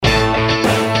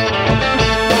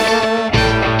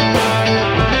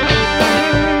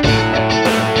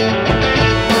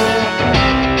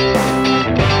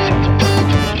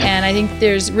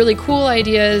there's really cool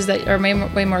ideas that are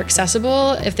way more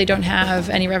accessible if they don't have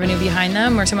any revenue behind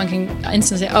them, where someone can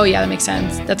instantly say, oh yeah, that makes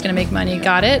sense. That's going to make money.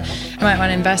 Got it. I might want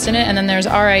to invest in it. And then there's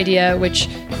our idea, which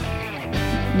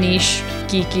niche,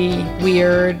 geeky,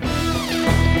 weird.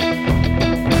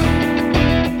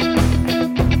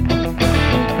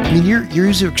 I mean, your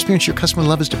user experience, your customer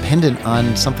love is dependent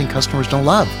on something customers don't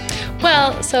love.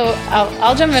 Well, so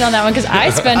I'll jump in on that one because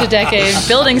I spent a decade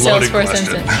building Salesforce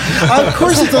instance. Of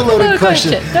course it's a loaded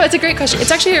question. No, it's a great question. It's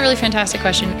actually a really fantastic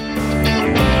question.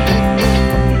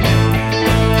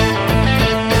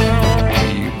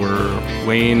 We were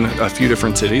weighing a few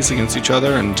different cities against each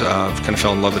other and kind of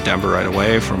fell in love with Denver right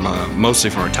away, mostly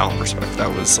from a talent perspective.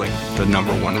 That was like the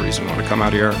number one reason we wanted to come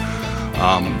out here.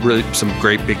 Really some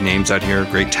great big names out here,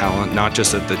 great talent, not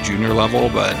just at the junior level,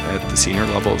 but at the senior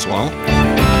level as well.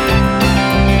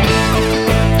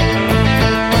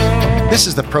 This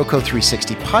is the Proco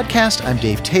 360 podcast. I'm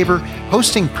Dave Tabor,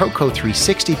 hosting Proco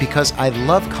 360 because I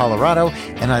love Colorado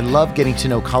and I love getting to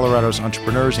know Colorado's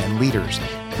entrepreneurs and leaders.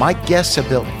 My guests have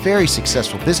built very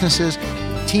successful businesses,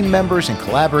 team members and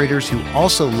collaborators who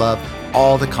also love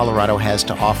all that Colorado has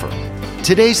to offer.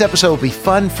 Today's episode will be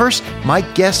fun. First, my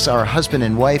guests are husband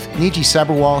and wife, Niji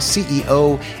Sabharwal,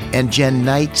 CEO, and Jen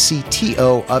Knight,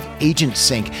 CTO of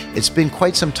AgentSync. It's been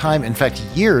quite some time, in fact,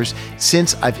 years,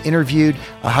 since I've interviewed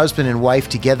a husband and wife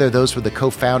together. Those were the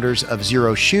co-founders of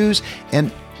Xero Shoes.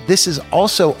 And this is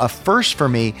also a first for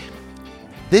me.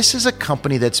 This is a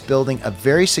company that's building a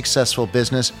very successful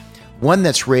business, one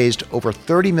that's raised over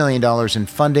 $30 million in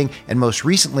funding, and most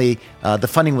recently, the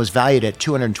funding was valued at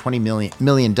 $220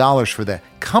 million for the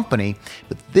company.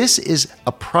 But this is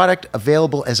a product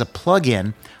available as a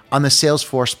plugin on the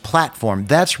Salesforce platform.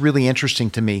 That's really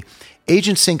interesting to me.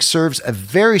 AgentSync serves a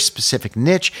very specific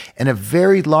niche and a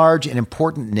very large and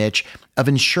important niche of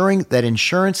ensuring that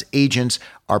insurance agents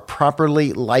are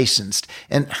properly licensed.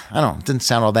 And I don't know, it didn't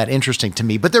sound all that interesting to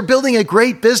me, but they're building a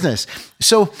great business.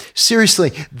 So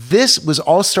seriously, this was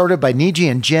all started by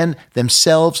Niji and Jen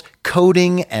themselves,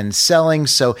 coding and selling.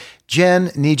 So Jen,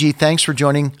 Niji, thanks for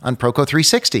joining on Proco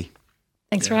 360.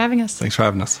 Thanks for having us. Thanks for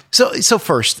having us. So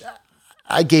first,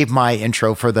 I gave my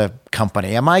intro for the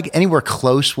company. Am I anywhere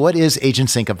close? What is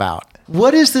AgentSync about?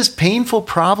 What is this painful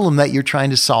problem that you're trying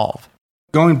to solve?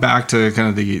 Going back to kind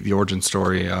of the origin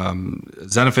story,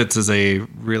 Zenefits is a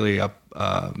really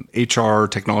HR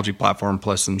technology platform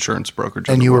plus insurance brokerage.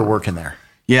 And you were working there.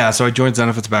 Yeah, so I joined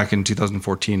Zenefits back in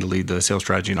 2014 to lead the sales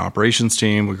strategy and operations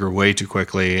team. We grew way too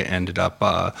quickly, ended up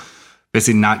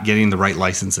basically not getting the right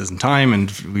licenses in time,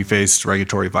 and we faced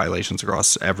regulatory violations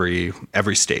across every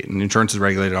state. And insurance is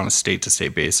regulated on a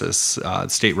state-to-state basis.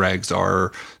 State regs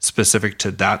are specific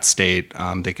to that state.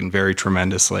 They can vary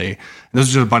tremendously. And those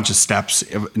are just a bunch of steps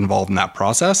involved in that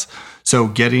process. So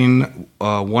getting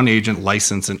one agent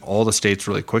licensed in all the states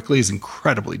really quickly is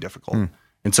incredibly difficult.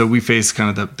 And so we faced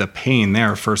kind of the pain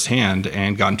there firsthand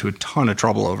and got into a ton of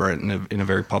trouble over it in a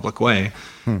very public way.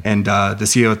 And the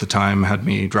CEO at the time had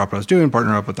me drop what I was doing,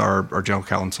 partner up with our general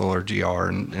counsel, our GR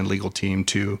and legal team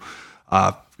to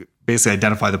basically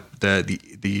identify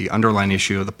the underlying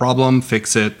issue of the problem,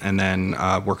 fix it, and then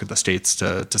work with the states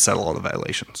to settle all the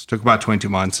violations. Took about 22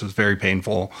 months. It was very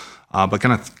painful, but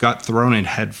kind of got thrown in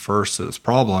head first to this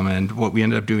problem. And what we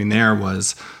ended up doing there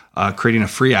was creating a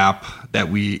free app that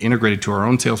we integrated to our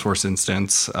own Salesforce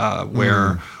instance,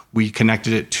 where we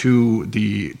connected it to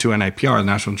NIPR, the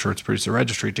National Insurance Producer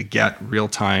Registry, to get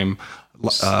real-time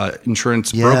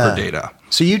insurance broker data.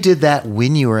 So you did that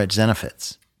when you were at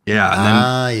Zenefits?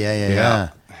 Yeah. And Yeah.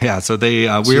 Yeah. So we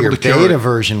were able your to cure beta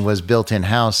version was built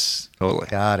in-house. Totally.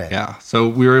 Got it. Yeah. So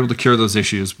we were able to cure those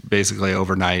issues basically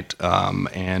overnight,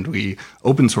 and we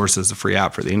open sourced as a free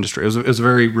app for the industry. It was a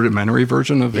very rudimentary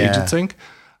version of AgentSync.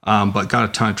 But got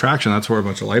a ton of traction. That's where a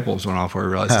bunch of light bulbs went off where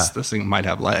we realized this thing might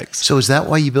have legs. So is that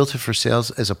why you built it for sales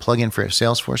as a plugin for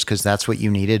Salesforce? Because that's what you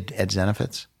needed at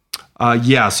Zenefits?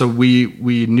 Yeah. So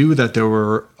we knew that there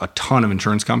were a ton of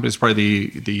insurance companies. Probably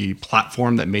the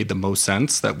platform that made the most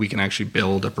sense that we can actually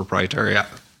build a proprietary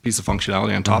piece of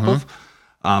functionality on top of.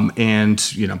 And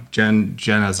Jen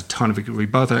has a ton of, we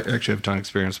both actually have a ton of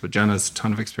experience, but Jen has a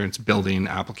ton of experience building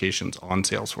applications on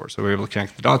Salesforce. So we were able to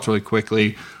connect the dots really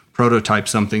quickly, prototype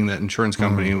something that insurance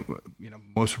company,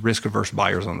 most risk-averse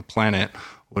buyers on the planet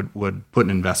would put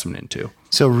an investment into.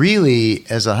 So really,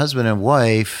 as a husband and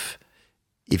wife,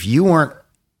 if you weren't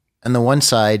on the one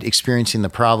side experiencing the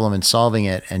problem and solving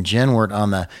it, and Jen weren't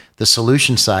on the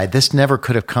solution side, this never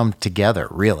could have come together,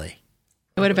 really.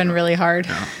 It would have been really hard.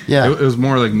 Yeah. It was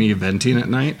more like me venting at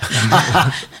night.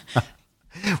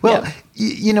 Well,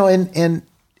 and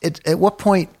at what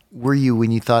point were you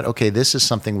when you thought, okay, this is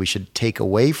something we should take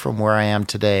away from where I am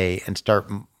today and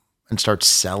start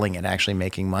selling and actually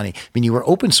making money? I mean, you were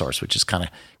open source, which is kind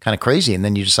of crazy, and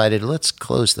then you decided, let's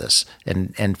close this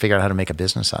and figure out how to make a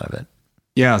business out of it.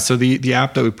 Yeah, so the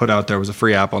app that we put out there was a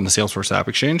free app on the Salesforce App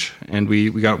Exchange, and we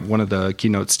got one of the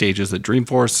keynote stages at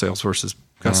Dreamforce, Salesforce's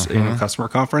customer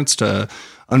conference, to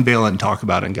unveil it and talk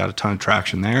about it, and got a ton of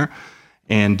traction there.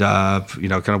 And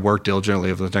kind of worked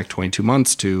diligently over the next 22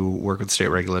 months to work with state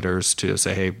regulators to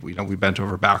say, hey, we bent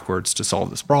over backwards to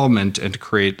solve this problem and to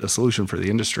create a solution for the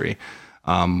industry.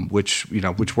 Which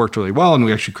worked really well, and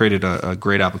we actually created a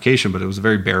great application, but it was a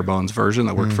very bare bones version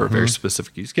that worked for a very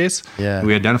specific use case. Yeah.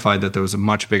 We identified that there was a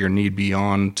much bigger need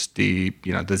beyond the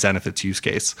Zenefits use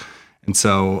case, and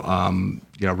so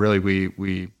really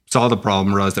we saw the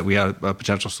problem, realized that we had a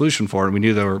potential solution for it, and we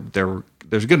knew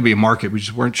there's going to be a market. We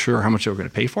just weren't sure how much they were going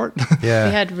to pay for it. Yeah,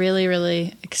 we had really,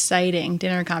 really exciting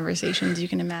dinner conversations. You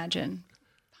can imagine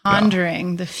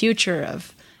pondering the future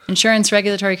of insurance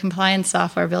regulatory compliance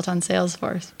software built on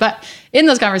Salesforce. But in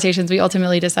those conversations, we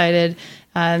ultimately decided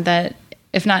that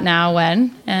if not now,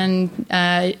 when? And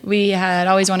we had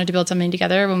always wanted to build something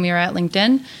together when we were at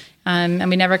LinkedIn, and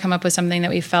we never come up with something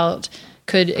that we felt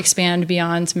could expand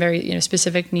beyond some very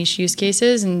specific niche use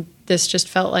cases. And this just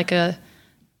felt like a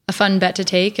fun bet to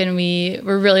take, and we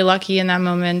were really lucky in that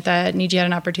moment that Niji had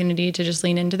an opportunity to just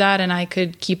lean into that, and I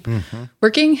could keep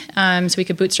working, so we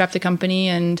could bootstrap the company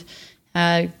and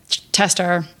test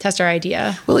our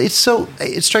idea. Well, it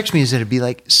strikes me as it'd be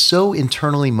like so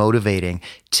internally motivating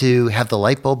to have the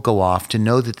light bulb go off, to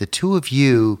know that the two of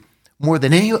you, more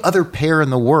than any other pair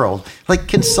in the world,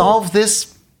 can solve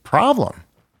this problem.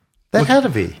 That had to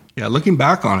be. Yeah, looking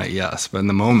back on it, yes, but in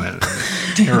the moment,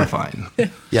 terrifying.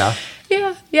 Yeah.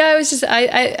 Yeah. It was just,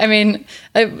 I mean,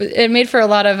 it made for a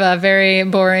lot of very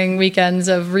boring weekends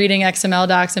of reading XML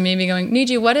docs and maybe going,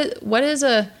 Niji, what is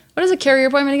a carrier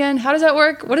appointment again? How does that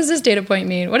work? What does this data point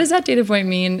mean? What does that data point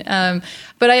mean?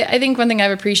 But I think one thing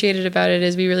I've appreciated about it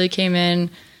is we really came in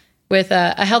with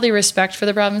a healthy respect for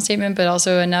the problem statement, but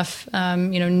also enough,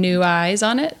 new eyes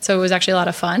on it. So it was actually a lot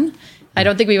of fun. I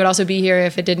don't think we would also be here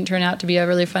if it didn't turn out to be a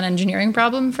really fun engineering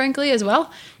problem, frankly, as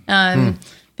well.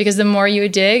 Because the more you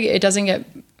dig, it doesn't get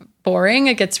boring.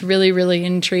 It gets really, really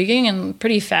intriguing and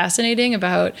pretty fascinating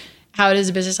about how does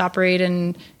a business operate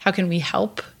and how can we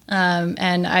help.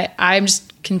 And I'm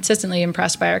just consistently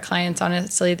impressed by our clients.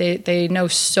 Honestly, they know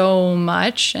so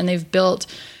much, and they've built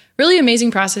really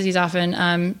amazing processes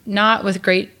often, not with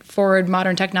great forward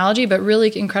modern technology, but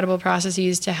really incredible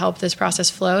processes to help this process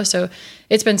flow. So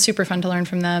it's been super fun to learn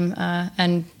from them.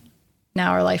 And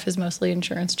now our life is mostly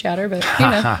insurance chatter, but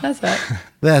that's that.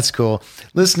 That's cool.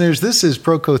 Listeners, this is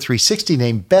Proco 360,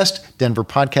 named Best Denver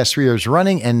Podcast 3 years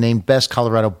running and named Best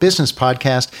Colorado Business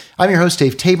Podcast. I'm your host,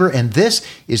 Dave Tabor, and this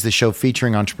is the show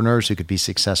featuring entrepreneurs who could be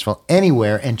successful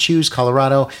anywhere and choose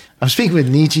Colorado. I'm speaking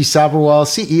with Niji Sabharwal,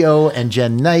 CEO, and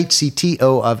Jen Knight,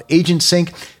 CTO of AgentSync.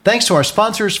 Thanks to our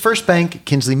sponsors, First Bank,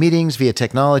 Kinsley Meetings, Via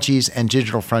Technologies, and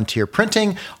Digital Frontier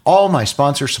Printing. All my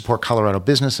sponsors support Colorado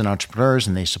business and entrepreneurs,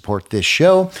 and they support this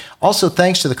show. Also,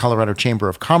 thanks to the Colorado Chamber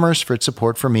of Commerce for its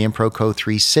support for me and Proco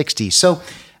 360. So,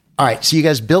 all right, so you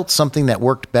guys built something that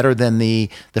worked better than the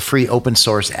free open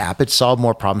source app. It solved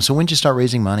more problems. So when did you start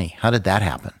raising money? How did that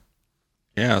happen?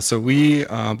 Yeah, so we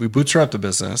bootstrapped the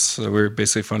business. So we were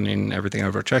basically funding everything out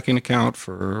of our checking account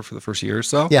for the first year or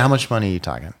so. Yeah, how much money are you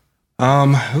talking?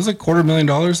 It was like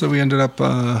 $250,000 that we ended up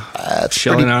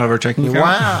shelling out of our checking account.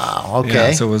 Wow. Okay.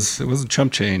 Yeah, so it was a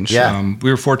chump change. Yeah. We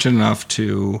were fortunate enough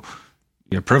to,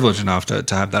 privileged enough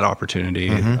to have that opportunity,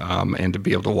 and to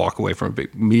be able to walk away from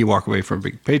a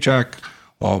big paycheck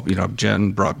while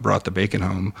Jen brought the bacon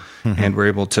home, and we're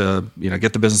able to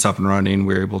get the business up and running.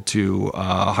 We're able to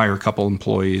hire a couple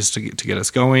employees to get us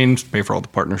going, pay for all the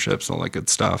partnerships and all that good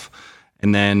stuff.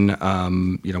 And then,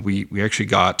 we actually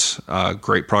got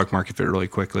great product market fit really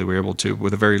quickly. We were able to,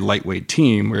 with a very lightweight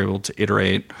team, we were able to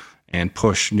iterate and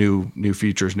push new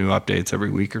features, new updates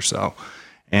every week or so.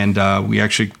 And we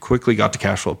actually quickly got to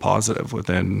cash flow positive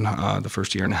within the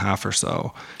first year and a half or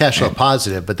so. Cash flow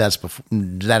positive, but that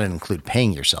didn't include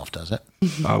paying yourself, does it?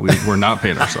 We were not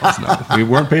paying ourselves, no. We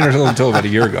weren't paying ourselves until about a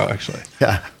year ago, actually.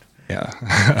 Yeah.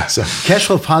 Yeah. So cash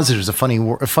flow positive is a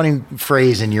funny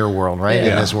phrase in your world, right?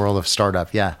 Yeah. In this world of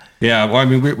startup. Yeah. Yeah. Well, I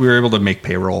mean, we were able to make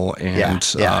payroll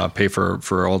and Yeah. pay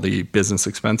for all the business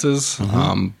expenses.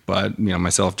 But,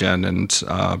 myself, Jen,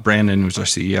 and Brandon, who's our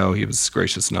CEO, he was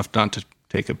gracious enough not to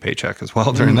take a paycheck as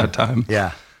well during that time.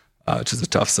 Yeah. Which is a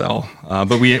tough sell.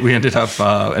 But we ended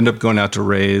up going out to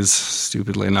raise,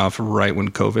 stupidly enough, right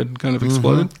when COVID kind of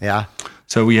exploded. Yeah.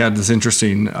 So we had this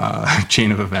interesting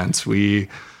chain of events. We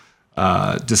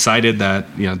decided that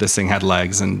this thing had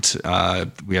legs, and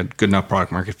we had good enough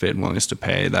product market fit and willingness to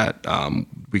pay that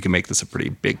we could make this a pretty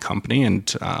big company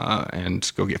and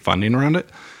go get funding around it.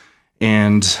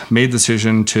 And made the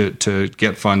decision to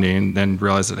get funding, then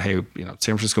realized that, hey, San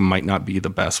Francisco might not be the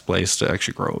best place to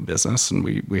actually grow a business. And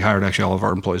we hired actually all of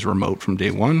our employees remote from day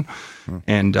one.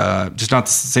 And just not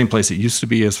the same place it used to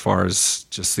be as far as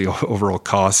just the overall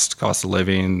cost of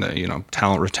living,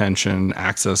 talent retention,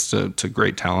 access to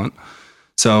great talent.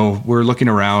 So we're looking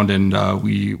around, and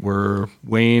we were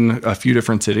weighing a few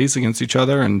different cities against each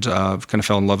other, and kind of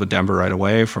fell in love with Denver right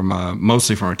away,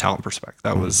 mostly from a talent perspective.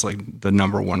 That was like the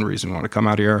number one reason we want to come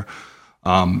out here.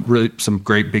 Really some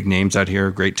great big names out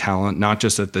here, great talent, not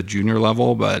just at the junior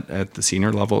level, but at the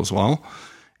senior level as well.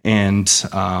 And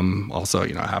also,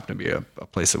 it happened to be a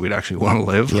place that we'd actually want to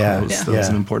live. That was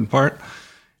an important part.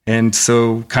 And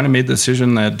so kind of made the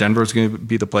decision that Denver was going to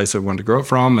be the place that we wanted to grow it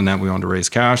from, and that we wanted to raise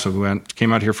cash. So we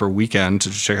came out here for a weekend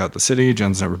to check out the city.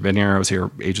 Jen's never been here. I was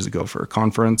here ages ago for a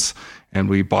conference, and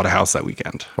we bought a house that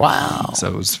weekend. Wow. So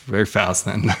it was very fast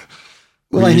then.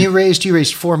 Well, and you raised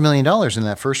 $4 million in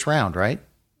that first round, right?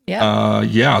 Yeah.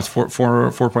 It's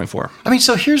 4.4. I mean,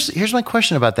 so here's my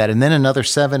question about that. And then another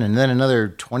 7, and then another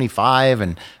 25.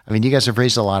 And I mean, you guys have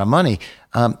raised a lot of money.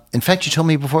 In fact, you told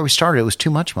me before we started, it was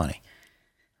too much money.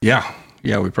 Yeah,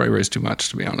 we probably raised too much,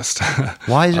 to be honest.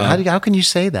 Why is it? How can you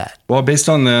say that? Well, based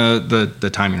on the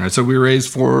timing, right? So we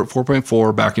raised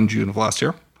 4.4 back in June of last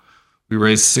year. We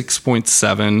raised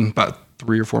 6.7 about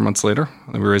 3 or 4 months later.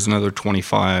 And then we raised another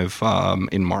 25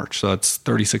 in March. So that's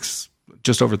 36,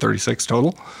 just over 36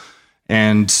 total.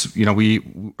 And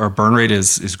our burn rate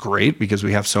is great because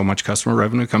we have so much customer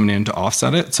revenue coming in to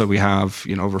offset it. So we have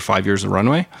over 5 years of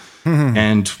runway. Mm-hmm.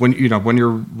 And when you're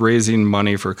raising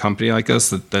money for a company like this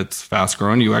that's fast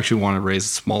growing, you actually want to raise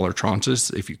smaller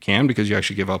tranches if you can, because you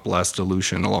actually give up less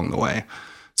dilution along the way.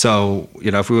 So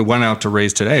if we went out to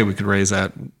raise today, we could raise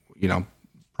at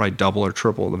probably double or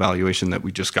triple the valuation that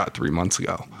we just got 3 months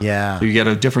ago. Yeah. So you get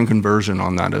a different conversion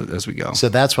on that as we go. So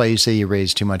that's why you say you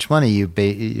raised too much money. You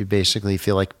basically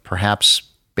feel like perhaps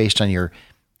based on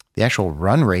the actual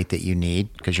run rate that you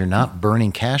need, because you're not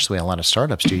burning cash the way a lot of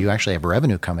startups do. You actually have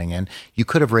revenue coming in. You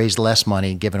could have raised less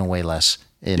money, given away less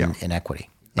in equity.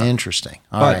 Interesting.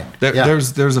 All right.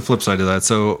 There's a flip side to that.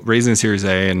 So raising Series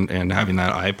A and having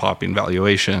that eye-popping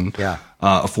valuation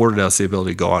afforded us the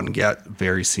ability to go out and get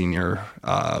very senior,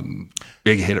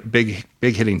 big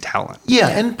hitting talent. Yeah,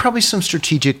 and probably some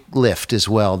strategic lift as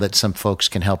well that some folks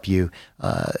can help you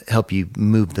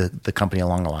move the company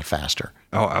along a lot faster.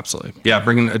 Oh, absolutely. Yeah,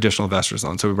 bringing additional investors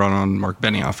on. So we brought on Mark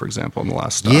Benioff, for example, in the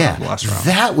last round.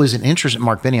 That was an interesting.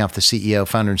 Mark Benioff, the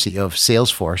founder and CEO of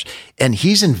Salesforce, and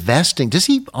he's investing. Does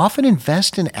he often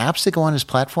invest in apps that go on his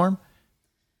platform?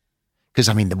 Because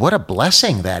I mean, what a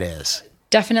blessing that is.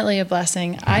 Definitely a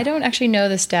blessing. I don't actually know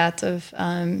the stats of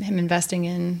him investing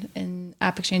in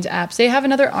AppExchange apps. They have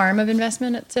another arm of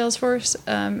investment at Salesforce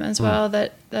as well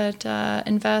that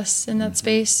invests in that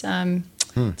space.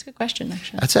 That's a good question,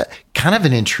 actually. That's a kind of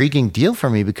an intriguing deal for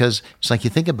me, because it's like, you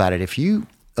think about it. If you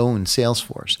own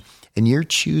Salesforce and you're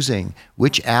choosing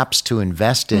which apps to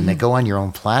invest in that go on your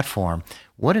own platform,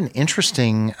 what an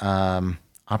interesting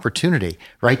opportunity,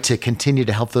 right? To continue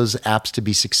to help those apps to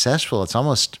be successful. It's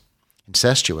almost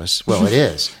incestuous. Well, it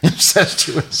is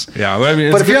incestuous. Yeah, well, I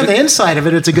mean, but if you're on the inside of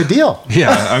it, it's a good deal.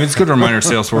 Yeah, I mean, it's a good reminder.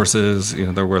 Salesforce is,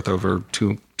 they're worth over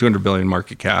 $200 billion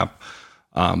market cap.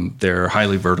 They're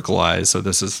highly verticalized. So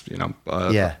this is,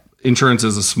 insurance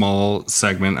is a small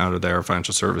segment out of their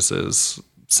financial services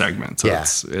segment. So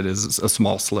it is a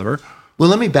small sliver. Well,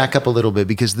 let me back up a little bit,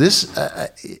 because I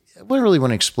really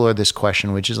want to explore this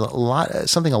question, which is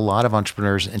something a lot of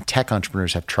entrepreneurs and tech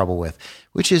entrepreneurs have trouble with,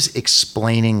 which is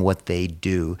explaining what they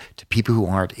do to people who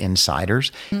aren't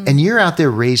insiders. Mm. And you're out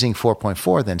there raising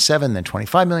 4.4, then 7, then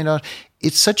 $25 million.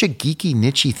 It's such a geeky,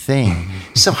 niche-y thing.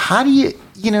 So how do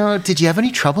did you have any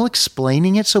trouble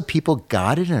explaining it so people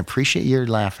got it and appreciate? You're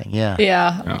laughing. Yeah.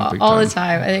 Yeah, all the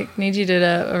time. I think Niji did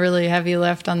a really heavy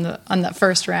lift on that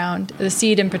first round, the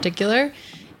seed in particular.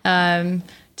 That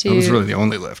was really the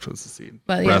only lift, was the seed.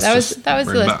 Well, yeah, that was the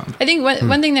lift. I think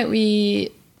one thing that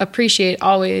we appreciate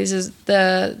always is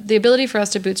the ability for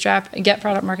us to bootstrap and get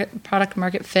product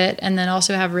market fit, and then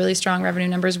also have really strong revenue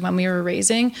numbers when we were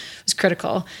raising was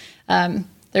critical.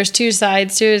 There's two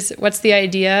sides to it. Is what's the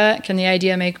idea? Can the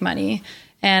idea make money?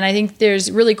 And I think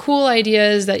there's really cool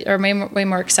ideas that are way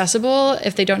more accessible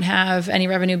if they don't have any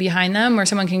revenue behind them, where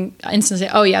someone can instantly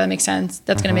say, oh yeah, that makes sense.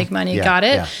 That's going to make money. Got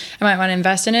it. Yeah. I might want to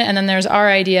invest in it. And then there's our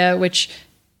idea, which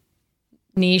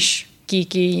niche,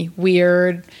 geeky,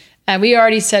 weird, And we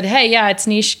already said, hey, yeah, it's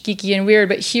niche, geeky, and weird,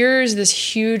 but here's this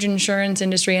huge insurance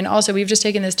industry. And also, we've just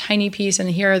taken this tiny piece, and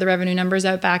here are the revenue numbers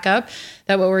that back up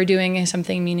that what we're doing is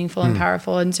something meaningful and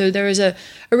powerful. And so there was a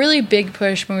really big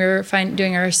push when we were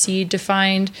doing our seed to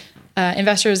find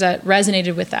investors that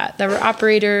resonated with that were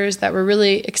operators, that were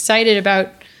really excited about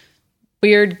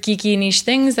weird, geeky, niche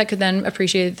things that could then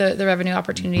appreciate the revenue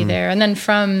opportunity there. And then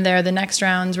from there, the next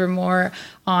rounds were more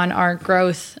on our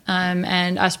growth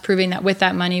and us proving that with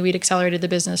that money, we'd accelerated the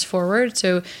business forward.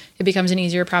 So it becomes an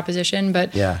easier proposition.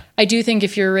 But I do think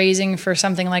if you're raising for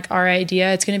something like our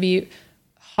idea, it's going to be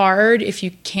hard if you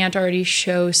can't already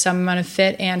show some amount of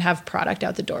fit and have product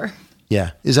out the door.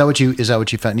 Yeah. Is that what you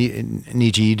found?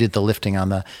 Niji, you did the lifting on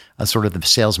the sort of the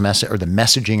sales message or the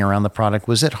messaging around the product.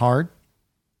 Was it hard?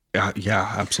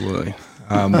 Yeah, absolutely.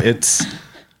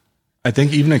 I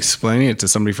think even explaining it to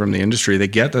somebody from the industry, they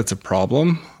get that's a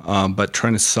problem, but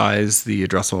trying to size the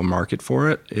addressable market for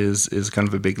it is kind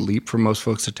of a big leap for most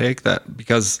folks to take, that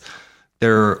because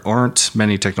there aren't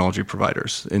many technology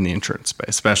providers in the insurance space,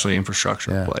 especially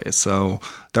infrastructure plays. So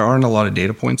there aren't a lot of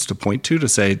data points to point to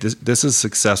say this is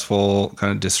successful,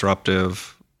 kind of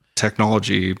disruptive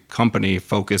technology company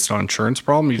focused on insurance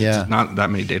problem. Not that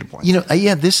many data points.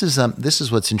 This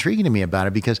is what's intriguing to me about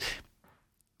it, because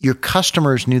your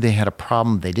customers knew they had a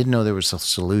problem. They didn't know there was a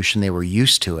solution. They were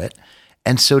used to it.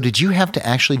 And so did you have to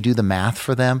actually do the math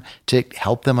for them to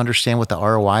help them understand what the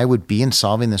ROI would be in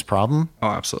solving this problem? Oh,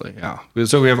 absolutely. Yeah.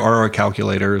 So we have ROI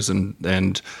calculators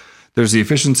and there's the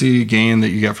efficiency gain that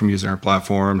you get from using our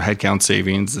platform, headcount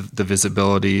savings, the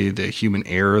visibility, the human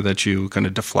error that you kind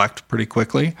of deflect pretty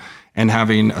quickly, and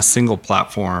having a single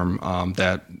platform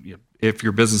that if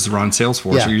your business is run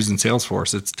Salesforce or using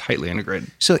Salesforce, it's tightly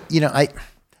integrated. So,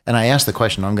 I asked the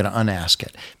question, I'm going to unask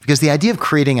it, because the idea of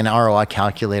creating an ROI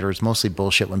calculator is mostly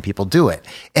bullshit when people do it.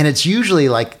 And it's usually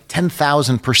like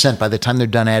 10,000% by the time they're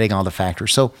done adding all the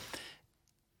factors. So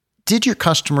did your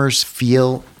customers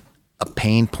feel a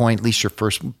pain point, at least your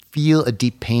first, feel a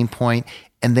deep pain point,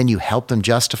 and then you help them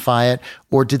justify it?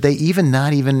 Or did they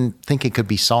not even think it could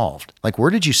be solved? Like,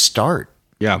 where did you start?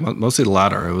 Yeah, mostly the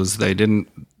latter. It was they didn't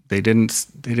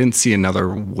see another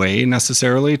way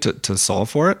necessarily to solve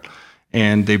for it.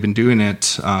 And they've been doing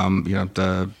it,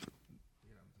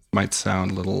 might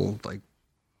sound a little like,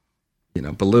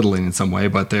 belittling in some way,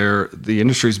 but the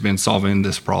industry's been solving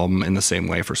this problem in the same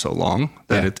way for so long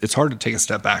that it's hard to take a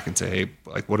step back and say, hey,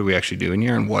 like, what are we actually doing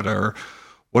here? And what are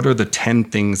the 10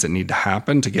 things that need to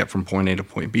happen to get from point A to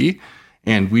point B?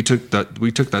 And we took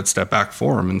that step back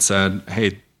for them and said,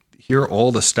 hey, here are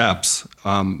all the steps.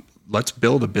 Let's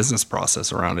build a business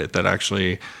process around it that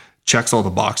actually checks all the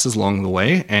boxes along the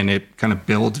way, and it kind of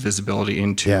builds visibility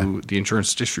into the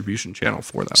insurance distribution channel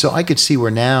for them. So I could see where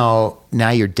now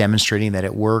you're demonstrating that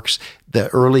it works. The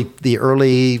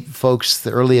early folks,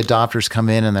 the early adopters come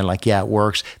in and they're like, yeah, it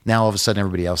works. Now all of a sudden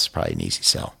everybody else is probably an easy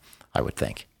sell, I would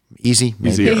think. Easier.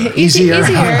 Easier.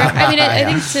 I mean, I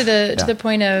think to the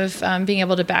point of being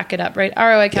able to back it up, right?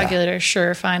 ROI calculator,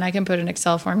 sure, fine. I can put an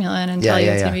Excel formula in and tell you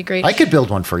it's going to be great. I could build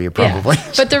one for you, probably.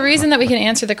 Yeah. But the reason that we can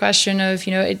answer the question of,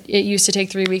 it used to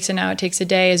take 3 weeks and now it takes a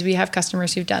day is we have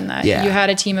customers who've done that. Yeah. You had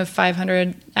a team of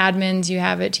 500 admins. You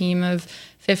have a team of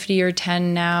 50 or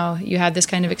 10 now. You had this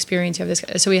kind of experience. You have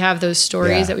this. So we have those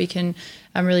stories that we can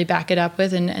really back it up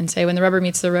with and say when the rubber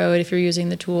meets the road, if you're using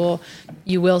the tool,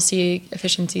 you will see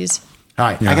efficiencies. All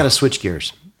right. I got to switch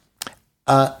gears.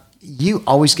 You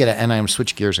always get, and I'm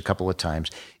switched gears a couple of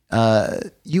times.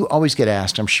 You always get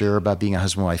asked, I'm sure, about being a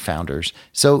husband and wife founders.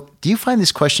 So do you find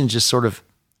this question just sort of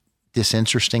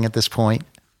disinteresting at this point?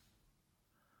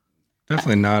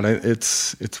 Definitely not.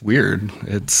 It's weird.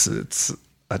 It's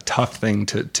a tough thing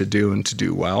to do and to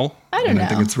do well. I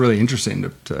think it's really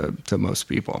interesting to most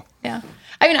people. Yeah.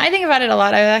 I mean, I think about it a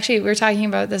lot. We were talking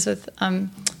about this with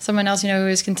someone else, who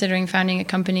was considering founding a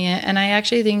company. And I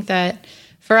actually think that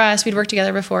for us, we'd worked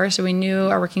together before, so we knew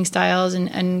our working styles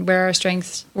and where our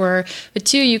strengths were. But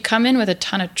 2, you come in with a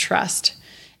ton of trust,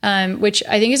 which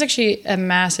I think is actually a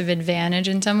massive advantage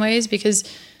in some ways, because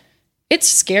it's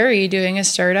scary doing a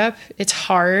startup. It's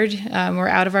hard. We're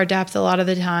out of our depth a lot of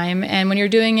the time. And when you're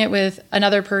doing it with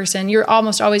another person, you're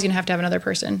almost always going to have another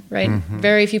person, right? Mm-hmm.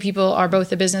 Very few people are both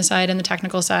the business side and the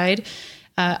technical side.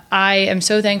 I am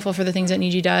so thankful for the things that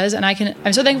Niji does. And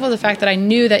I'm so thankful for the fact that I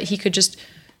knew that he could just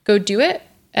go do it.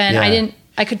 And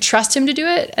I could trust him to do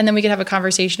it. And then we could have a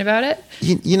conversation about it.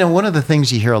 One of the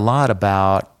things you hear a lot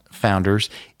about founders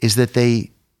is that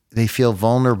they feel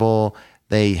vulnerable.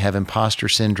 They have imposter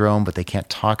syndrome, but they can't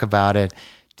talk about it.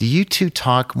 Do you two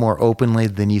talk more openly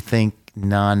than you think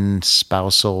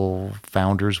non-spousal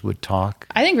founders would talk?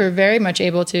 I think we're very much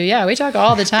able to. Yeah, we talk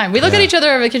all the time. We look at each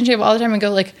other over the kitchen table all the time and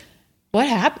go like, what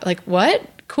happened? Like, what?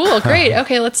 Cool, great.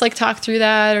 Okay, let's like talk through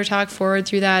that or talk forward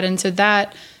through that. And so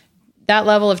that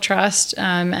level of trust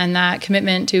and that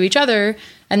commitment to each other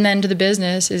and then to the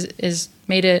business is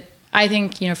made it, I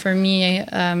think, for me,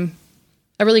 a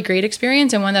really great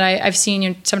experience, and one that I've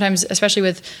seen sometimes, especially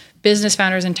with business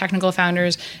founders and technical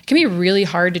founders, it can be really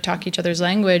hard to talk each other's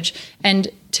language and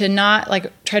to not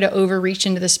like try to overreach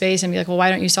into the space and be like, well, why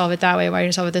don't you solve it that way? Why don't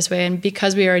you solve it this way? And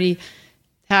because we already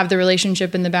have the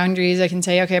relationship and the boundaries, I can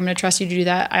say, okay, I'm going to trust you to do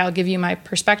that. I'll give you my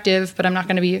perspective, but I'm not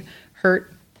going to be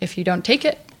hurt if you don't take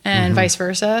it, and vice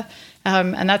versa.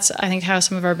 And that's, I think, how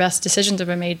some of our best decisions have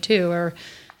been made too. Or,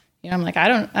 I'm like, I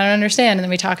don't understand. And then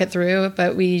we talk it through,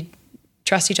 but we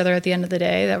trust each other at the end of the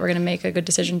day that we're going to make a good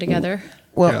decision together.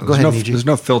 Well, go ahead, Niji. There's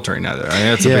no filtering either. I mean,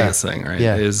 that's the biggest thing, right?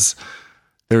 Yeah.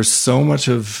 There's so much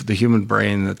of the human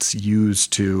brain that's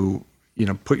used to,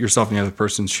 put yourself in the other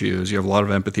person's shoes. You have a lot of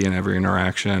empathy in every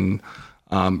interaction.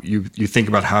 You think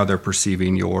about how they're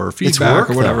perceiving your feedback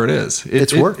or whatever it is.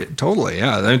 It's work. Totally,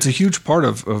 yeah. And it's a huge part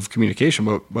of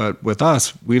communication. But with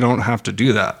us, we don't have to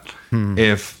do that.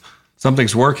 If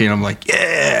something's working, I'm like,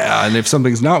 yeah. And if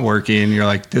something's not working, you're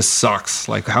like, this sucks.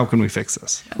 Like, how can we fix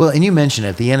this? Well, and you mentioned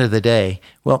at the end of the day,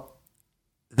 well,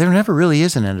 there never really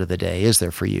is an end of the day, is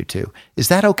there, for you two? Is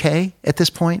that okay at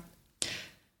this point?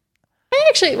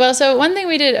 So one thing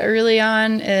we did early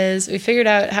on is we figured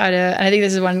out how to, and I think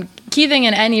this is one key thing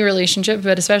in any relationship,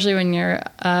 but especially when you're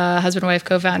husband and wife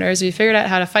co-founders, we figured out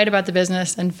how to fight about the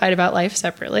business and fight about life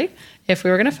separately if we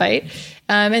were going to fight.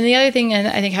 And the other thing, and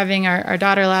I think having our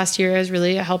daughter last year has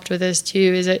really helped with this too,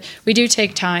 is that we do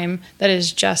take time that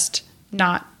is just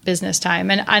not business time.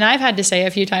 And I've had to say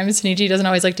a few times, Niji doesn't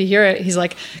always like to hear it. He's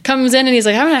like, comes in and he's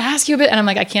like, I'm going to ask you a bit. And I'm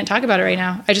like, I can't talk about it right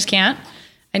now. I just can't.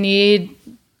 I need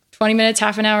 20 minutes,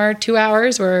 half an hour, 2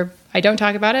 hours where I don't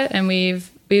talk about it. And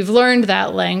we've learned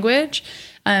that language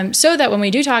so that when we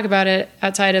do talk about it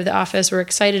outside of the office, we're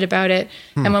excited about it.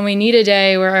 And when we need a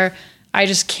day where I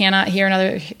just he can't hear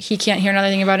another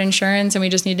thing about insurance and we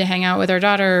just need to hang out with our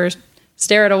daughter or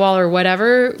stare at a wall or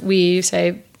whatever, we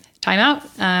say time out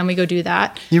and we go do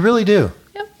that. You really do.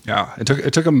 Yep. Yeah.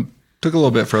 It took a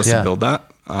little bit for us to build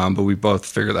that. But we both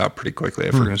figured out pretty quickly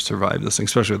if we're going to survive this thing,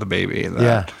 especially with a baby,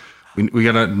 that we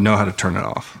got to know how to turn it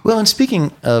off. Well, and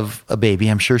speaking of a baby,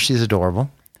 I'm sure she's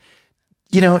adorable.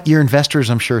 Your investors,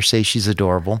 I'm sure, say she's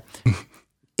adorable.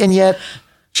 And yet,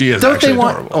 she is don't actually they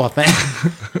want, adorable. Oh, thank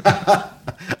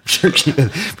I'm sure she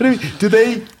is. But I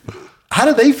mean, how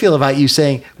do they feel about you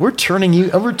saying, we're tuning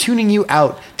you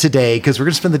out today because we're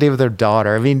going to spend the day with our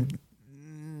daughter? I mean,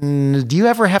 do you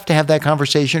ever have to have that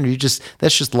conversation, or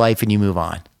that's just life and you move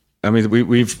on? I mean,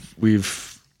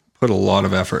 we've put a lot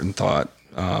of effort and thought,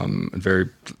 and very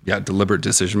deliberate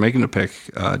decision making to pick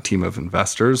a team of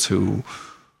investors who,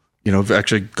 have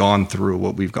actually gone through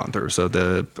what we've gone through. So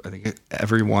I think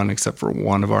everyone except for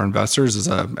one of our investors is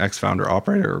a ex-founder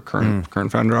operator or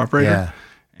current founder operator,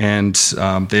 and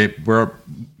we're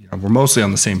mostly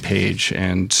on the same page.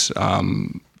 And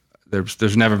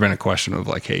there's never been a question of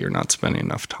like, hey, you're not spending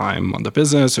enough time on the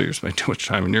business, or you're spending too much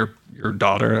time on your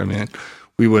daughter. I mean,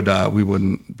 we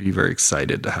wouldn't be very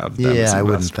excited to have them. Yeah, I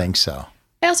wouldn't think so.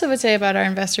 I also would say about our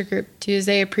investor group too is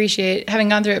they appreciate, having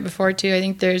gone through it before too. I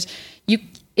think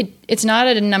it's not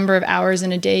a number of hours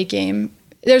in a day game.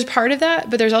 There's part of that,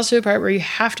 but there's also a part where you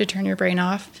have to turn your brain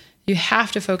off. You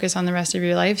have to focus on the rest of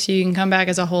your life so you can come back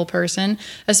as a whole person,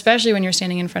 especially when you're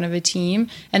standing in front of a team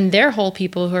and they're whole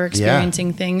people who are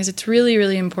experiencing things. It's really,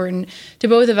 really important to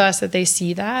both of us that they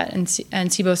see that and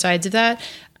see both sides of that.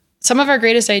 Some of our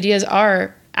greatest ideas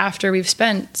are after we've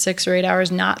spent 6 or 8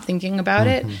 hours not thinking about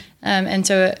it. And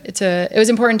so it was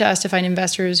important to us to find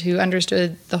investors who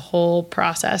understood the whole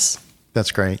process.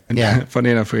 That's great. And funny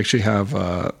enough, we actually have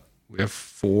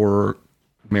 4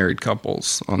 married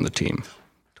couples on the team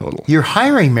total. You're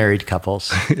hiring married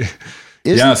couples.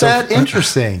 Isn't that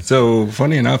interesting? So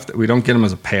funny enough that we don't get them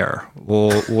as a pair.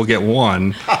 We'll get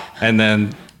one, and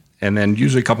then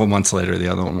usually a couple months later, the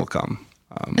other one will come.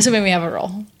 Assuming we have a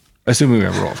role. Assuming we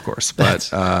have a role, of course. But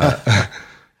I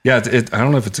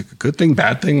don't know if it's a good thing,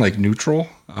 bad thing, like neutral.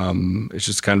 It's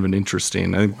just kind of an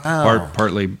interesting. I think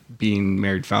partly being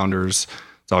married founders,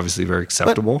 it's obviously very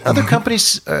acceptable. But other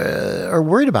companies are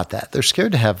worried about that. They're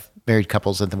scared to have married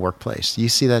couples at the workplace. Do you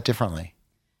see that differently?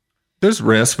 There's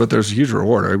risk, but there's a huge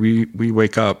reward. We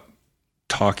wake up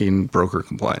talking broker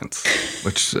compliance,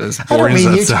 which is boring as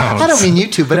that sounds. I don't mean you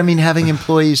two, but I mean having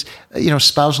employees,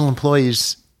 spousal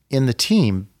employees in the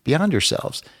team beyond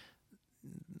yourselves.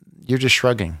 You're just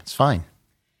shrugging. It's fine.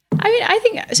 I mean, I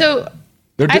think so.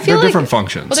 They're different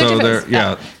functions. Well, so different.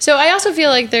 yeah. So I also feel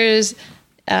like there's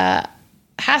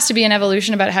has to be an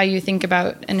evolution about how you think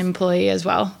about an employee as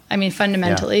well. I mean,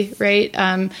 fundamentally,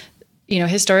 right?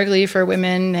 Historically for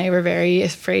women, they were very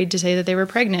afraid to say that they were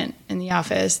pregnant in the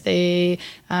office. They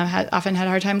often had a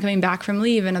hard time coming back from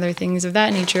leave and other things of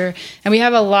that nature. And we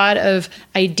have a lot of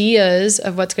ideas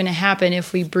of what's going to happen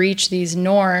if we breach these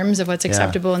norms of what's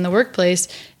acceptable in the workplace.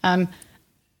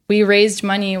 We raised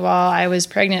money while I was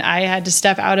pregnant. I had to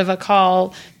step out of a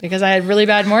call because I had really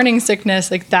bad morning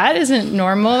sickness. Like, that isn't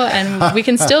normal, and we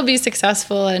can still be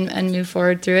successful and move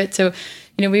forward through it. So,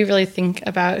 we really think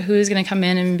about who's going to come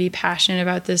in and be passionate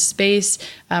about this space.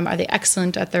 Are they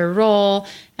excellent at their role?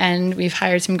 And we've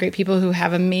hired some great people who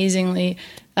have amazing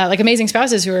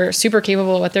spouses who are super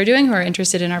capable of what they're doing, who are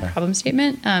interested in our problem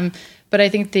statement. But I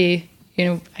think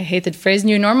I hate the phrase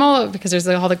new normal because there's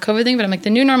all the COVID thing, but I'm like,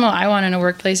 the new normal I want in a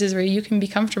workplace is where you can be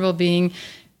comfortable being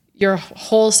your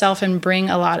whole self and bring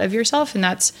a lot of yourself. And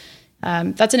that's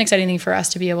an exciting thing for us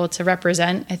to be able to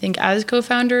represent, I think, as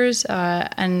co-founders,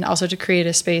 and also to create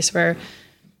a space where,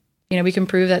 we can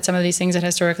prove that some of these things that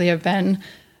historically have been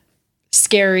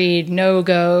scary,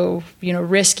 no-go,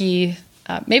 risky,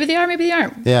 maybe they are, maybe they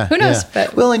aren't. Yeah, who knows? Yeah.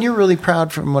 Well, and you're really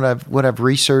proud from what I've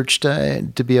researched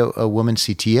to be a woman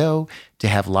CTO, to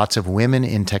have lots of women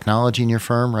in technology in your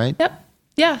firm, right? Yep.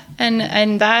 Yeah,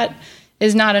 and that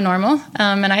is not a normal,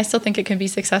 and I still think it can be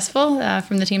successful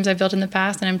from the teams I've built in the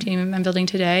past and I'm building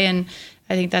today. And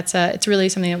I think it's really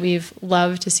something that we've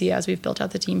loved to see as we've built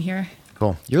out the team here.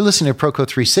 Cool. You're listening to Proco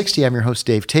 360. I'm your host,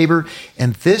 Dave Tabor,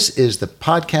 and this is the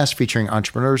podcast featuring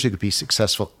entrepreneurs who could be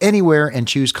successful anywhere and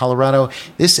choose Colorado.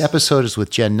 This episode is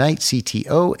with Jen Knight,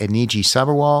 CTO, and Niji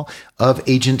Sabharwal of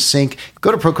Agent Sync.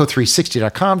 Go to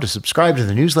Proco360.com to subscribe to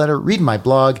the newsletter, read my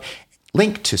blog,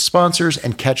 link to sponsors,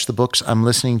 and catch the books I'm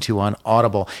listening to on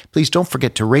Audible. Please don't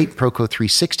forget to rate Proco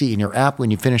 360 in your app when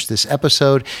you finish this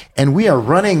episode. And we are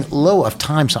running low of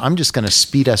time, so I'm just going to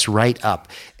speed us right up.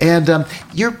 And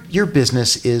your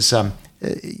business is,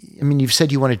 you've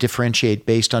said you want to differentiate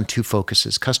based on two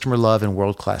focuses: customer love and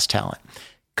world-class talent.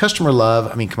 Customer love,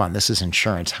 come on, this is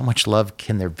insurance. How much love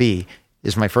can there be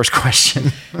is my first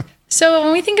question. So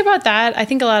when we think about that, I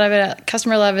think a lot of it,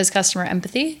 customer love is customer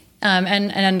empathy.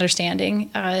 And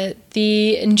understanding.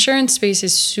 The insurance space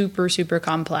is super, super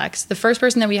complex. The first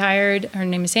person that we hired, her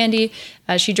name is Sandy.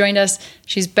 She joined us.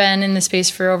 She's been in the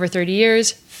space for over 30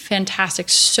 years. Fantastic.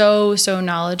 So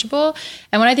knowledgeable.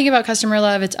 And when I think about customer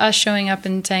love, it's us showing up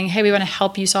and saying, hey, we want to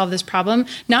help you solve this problem.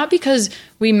 Not because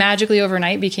we magically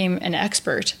overnight became an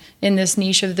expert in this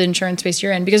niche of the insurance space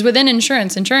you're in. Because within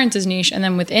insurance is niche. And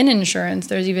then within insurance,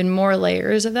 there's even more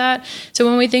layers of that. So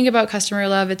when we think about customer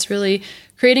love, it's really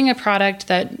creating a product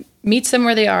that meets them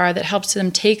where they are, that helps them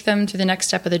take them to the next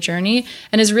step of the journey,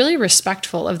 and is really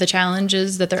respectful of the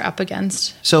challenges that they're up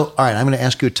against. So, all right, I'm going to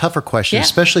ask you a tougher question,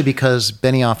 especially because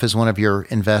Benioff is one of your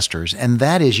investors, and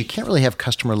that is, you can't really have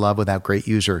customer love without great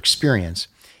user experience.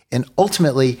 And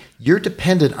ultimately, you're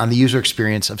dependent on the user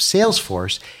experience of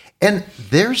Salesforce, and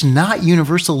there's not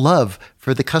universal love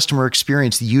for the customer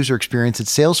experience, the user experience at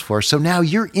Salesforce. So now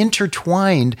you're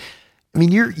intertwined.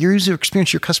 Your user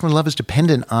experience, your customer love is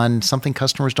dependent on something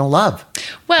customers don't love.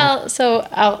 Well, so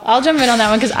I'll jump in on that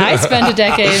one because I spent a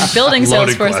decade building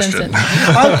Salesforce instance.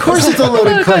 Of course it's a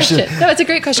loaded question. No, it's a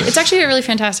great question. It's actually a really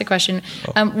fantastic question.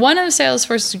 One of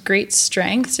Salesforce's great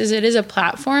strengths is it is a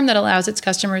platform that allows its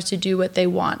customers to do what they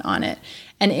want on it.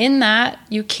 And in that,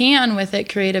 you can, with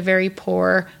it, create a very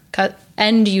poor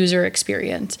end user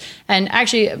experience. And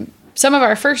actually, some of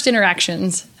our first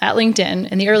interactions at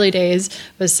LinkedIn in the early days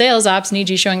was sales ops,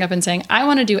 Niji showing up and saying, I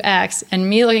want to do X, and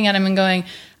me looking at him and going,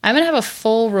 I'm going to have a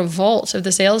full revolt of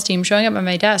the sales team showing up at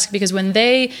my desk, because when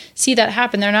they see that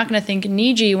happen, they're not going to think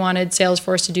Niji wanted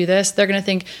Salesforce to do this. They're going to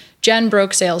think Jen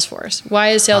broke Salesforce.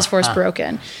 Why is Salesforce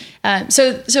broken?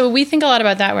 So we think a lot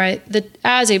about that, right? That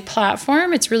as a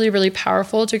platform, it's really, really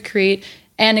powerful to create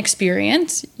an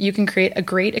experience. You can create a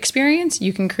great experience.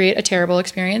 You can create a terrible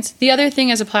experience. The other thing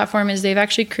as a platform is they've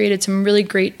actually created some really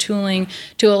great tooling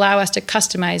to allow us to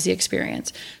customize the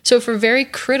experience. So for very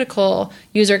critical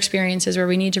user experiences where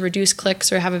we need to reduce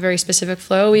clicks or have a very specific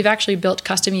flow, we've actually built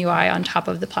custom UI on top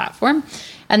of the platform.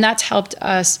 And that's helped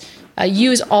us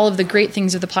use all of the great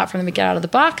things of the platform that we get out of the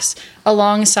box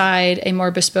alongside a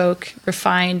more bespoke,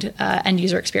 refined end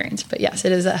user experience. But yes,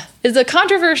 it's a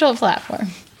controversial platform.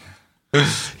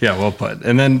 Yeah, well put.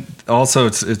 And then also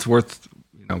it's worth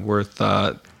kind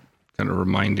of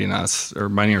reminding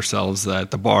ourselves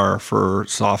that the bar for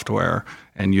software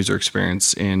and user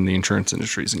experience in the insurance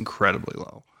industry is incredibly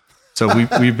low. So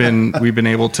we've been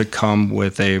able to come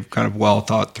with a kind of well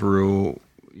thought through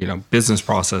business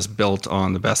process built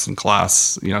on the best in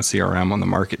class, CRM on the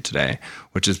market today,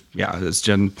 which is, as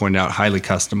Jen pointed out, highly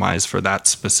customized for that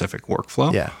specific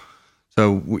workflow. Yeah.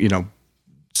 So,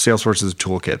 Salesforce is a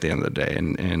toolkit at the end of the day,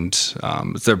 and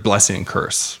it's their blessing and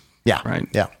curse. Yeah. Right.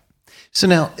 Yeah. So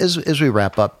now, as we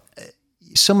wrap up,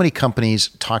 so many companies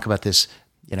talk about this.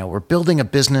 We're building a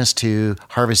business to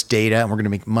harvest data, and we're going to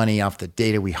make money off the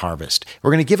data we harvest.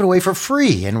 We're going to give it away for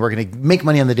free, and we're going to make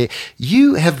money on the data.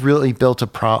 You have really built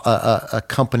a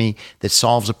company that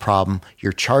solves a problem.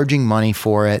 You're charging money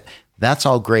for it. That's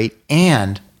all great.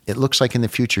 And it looks like in the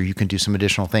future, you can do some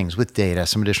additional things with data,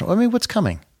 what's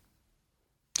coming?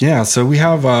 Yeah. So we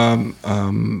have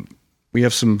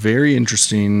some very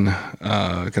interesting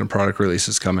kind of product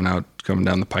releases coming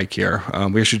down the pike here.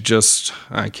 We actually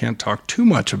I can't talk too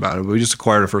much about it, but we just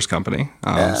acquired our first company.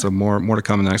 So more to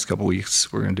come in the next couple of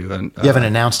weeks. We're going to do it. You haven't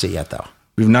announced it yet, though.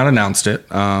 We've not announced it,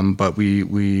 but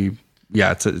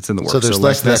it's in the works. So there's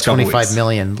less 25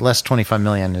 million. Less 25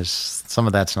 million is, some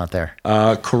of that's not there.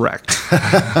 Correct.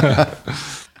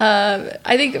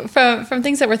 I think from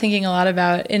things that we're thinking a lot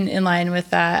about in line with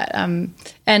that, and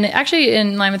actually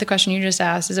in line with the question you just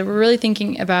asked, is that we're really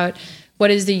thinking about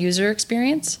what is the user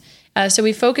experience. So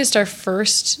we focused our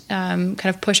first kind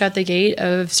of push out the gate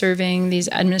of serving these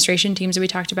administration teams that we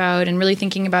talked about, and really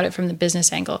thinking about it from the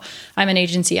business angle. I'm an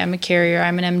agency, I'm a carrier,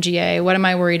 I'm an MGA. What am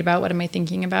I worried about? What am I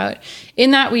thinking about?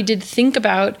 In that, we did think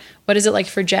about what is it like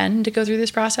for Jen to go through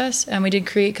this process, and we did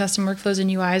create custom workflows and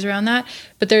UIs around that.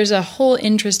 But there's a whole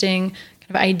interesting kind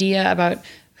of idea about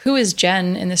who is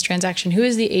Jen in this transaction? Who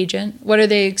is the agent? What are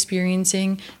they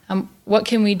experiencing? What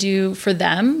can we do for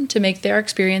them to make their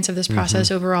experience of this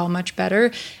process overall much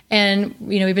better? And,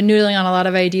 we've been noodling on a lot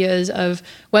of ideas of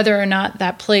whether or not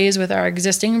that plays with our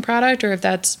existing product, or if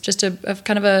that's just a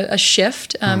kind of a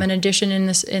shift, an addition in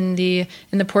the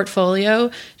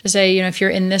portfolio to say, if you're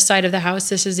in this side of the house,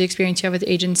 this is the experience you have with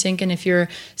Agent Sync. And if you're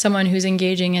someone who's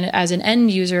engaging in it as an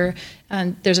end user,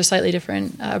 there's a slightly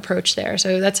different approach there.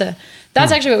 So that's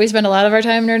actually what we spend a lot of our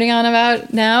time nerding on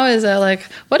about now, is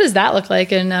what does that look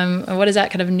like? And what is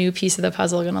that kind of new piece of the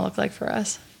puzzle going to look like for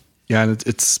us? Yeah, and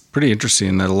it's pretty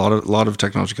interesting that a lot of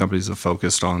technology companies have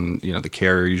focused on, the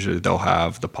carrier. Usually they'll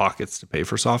have the pockets to pay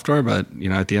for software, but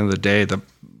at the end of the day, the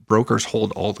brokers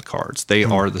hold all the cards. They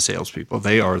are the salespeople.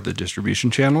 They are the distribution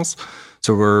channels.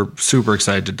 So we're super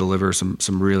excited to deliver some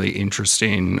really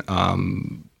interesting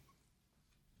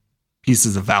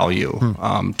pieces of value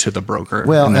to the broker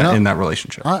in that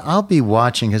relationship. I'll be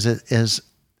watching as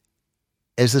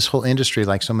this whole industry,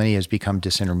 like so many, has become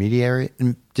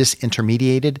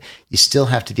disintermediated. You still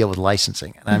have to deal with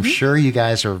licensing, and I'm sure you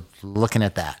guys are looking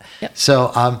at that. Yep.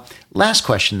 So, last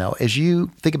question though, as you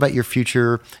think about your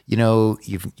future,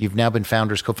 you've now been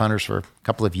co-founders for a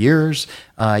couple of years.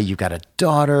 You've got a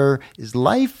daughter. Is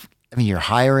life? I mean, you're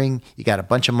hiring. You got a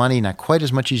bunch of money, not quite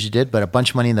as much as you did, but a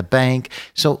bunch of money in the bank.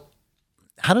 So,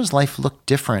 how does life look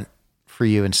different for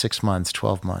you in 6 months,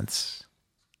 12 months?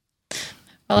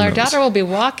 Well, our daughter will be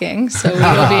walking, so we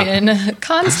will be in a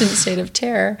constant state of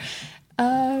terror.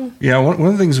 One of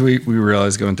the things we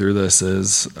realized going through this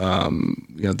is,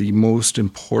 the most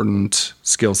important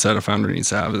skill set a founder needs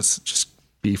to have is just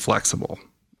be flexible,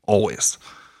 always,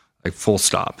 like full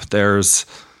stop. There's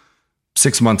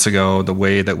 6 months ago, the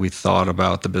way that we thought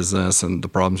about the business and the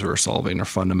problems we were solving are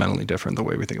fundamentally different the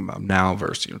way we think about them now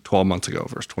versus 12 months ago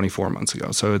versus 24 months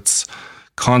ago. So it's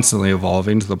constantly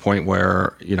evolving to the point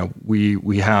where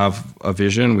we have a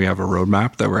vision, we have a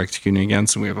roadmap that we're executing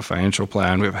against, and we have a financial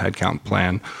plan, we have a headcount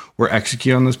plan. We're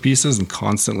executing on those pieces and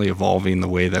constantly evolving the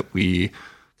way that we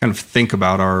kind of think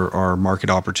about our market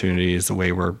opportunities, the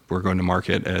way we're going to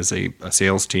market as a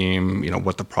sales team,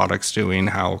 what the product's doing,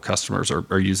 how customers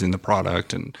are using the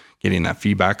product, and getting that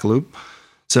feedback loop.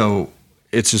 So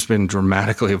it's just been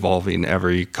dramatically evolving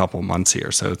every couple months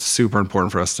here. So it's super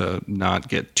important for us to not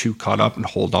get too caught up and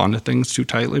hold on to things too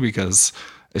tightly, because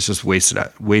it's just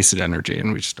wasted energy,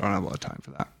 and we just don't have a lot of time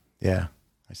for that. Yeah.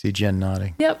 I see Jen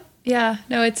nodding. Yep. Yeah.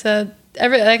 No, it's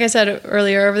like I said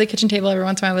earlier, over the kitchen table, every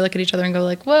once in a while we look at each other and go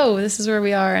like, whoa, this is where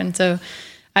we are. And so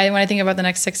when I think about the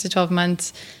next 6 to 12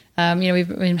 months, we've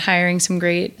been hiring some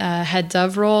great heads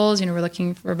of roles.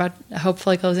 We're about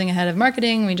hopefully closing a head of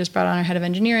marketing. We just brought on our head of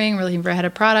engineering. We're looking for a head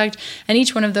of product. And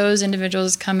each one of those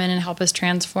individuals come in and help us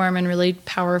transform and really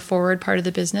power forward part of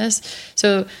the business.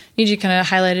 So Niji kind of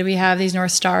highlighted, we have these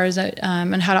North Stars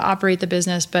and how to operate the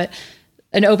business, but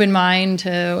an open mind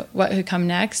to what could come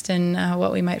next and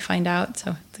what we might find out.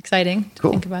 So it's exciting to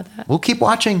think about that. We'll keep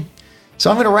watching. So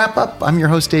I'm going to wrap up. I'm your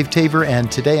host, Dave Tabor, and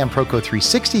today on Proco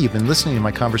 360, you've been listening to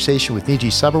my conversation with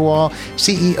Niji Sabharwal,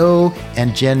 CEO,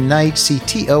 and Jen Knight,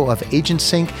 CTO of Agent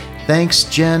Sync. Thanks,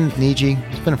 Jen, Niji.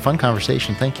 It's been a fun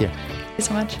conversation. Thank you. Thank you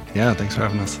so much. Yeah, thanks for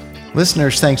having us.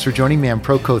 Listeners, thanks for joining me on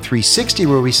Proco 360,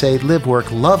 where we say live, work,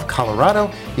 love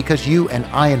Colorado, because you and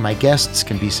I and my guests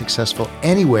can be successful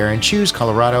anywhere and choose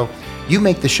Colorado. You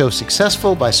make the show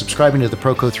successful by subscribing to the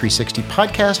Proco 360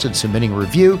 podcast and submitting a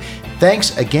review.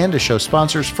 Thanks again to show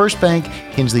sponsors First Bank,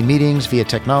 Kinsley Meetings, Via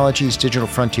Technologies, Digital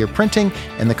Frontier Printing,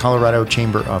 and the Colorado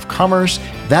Chamber of Commerce.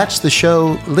 That's the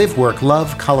show Live, Work,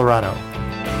 Love Colorado.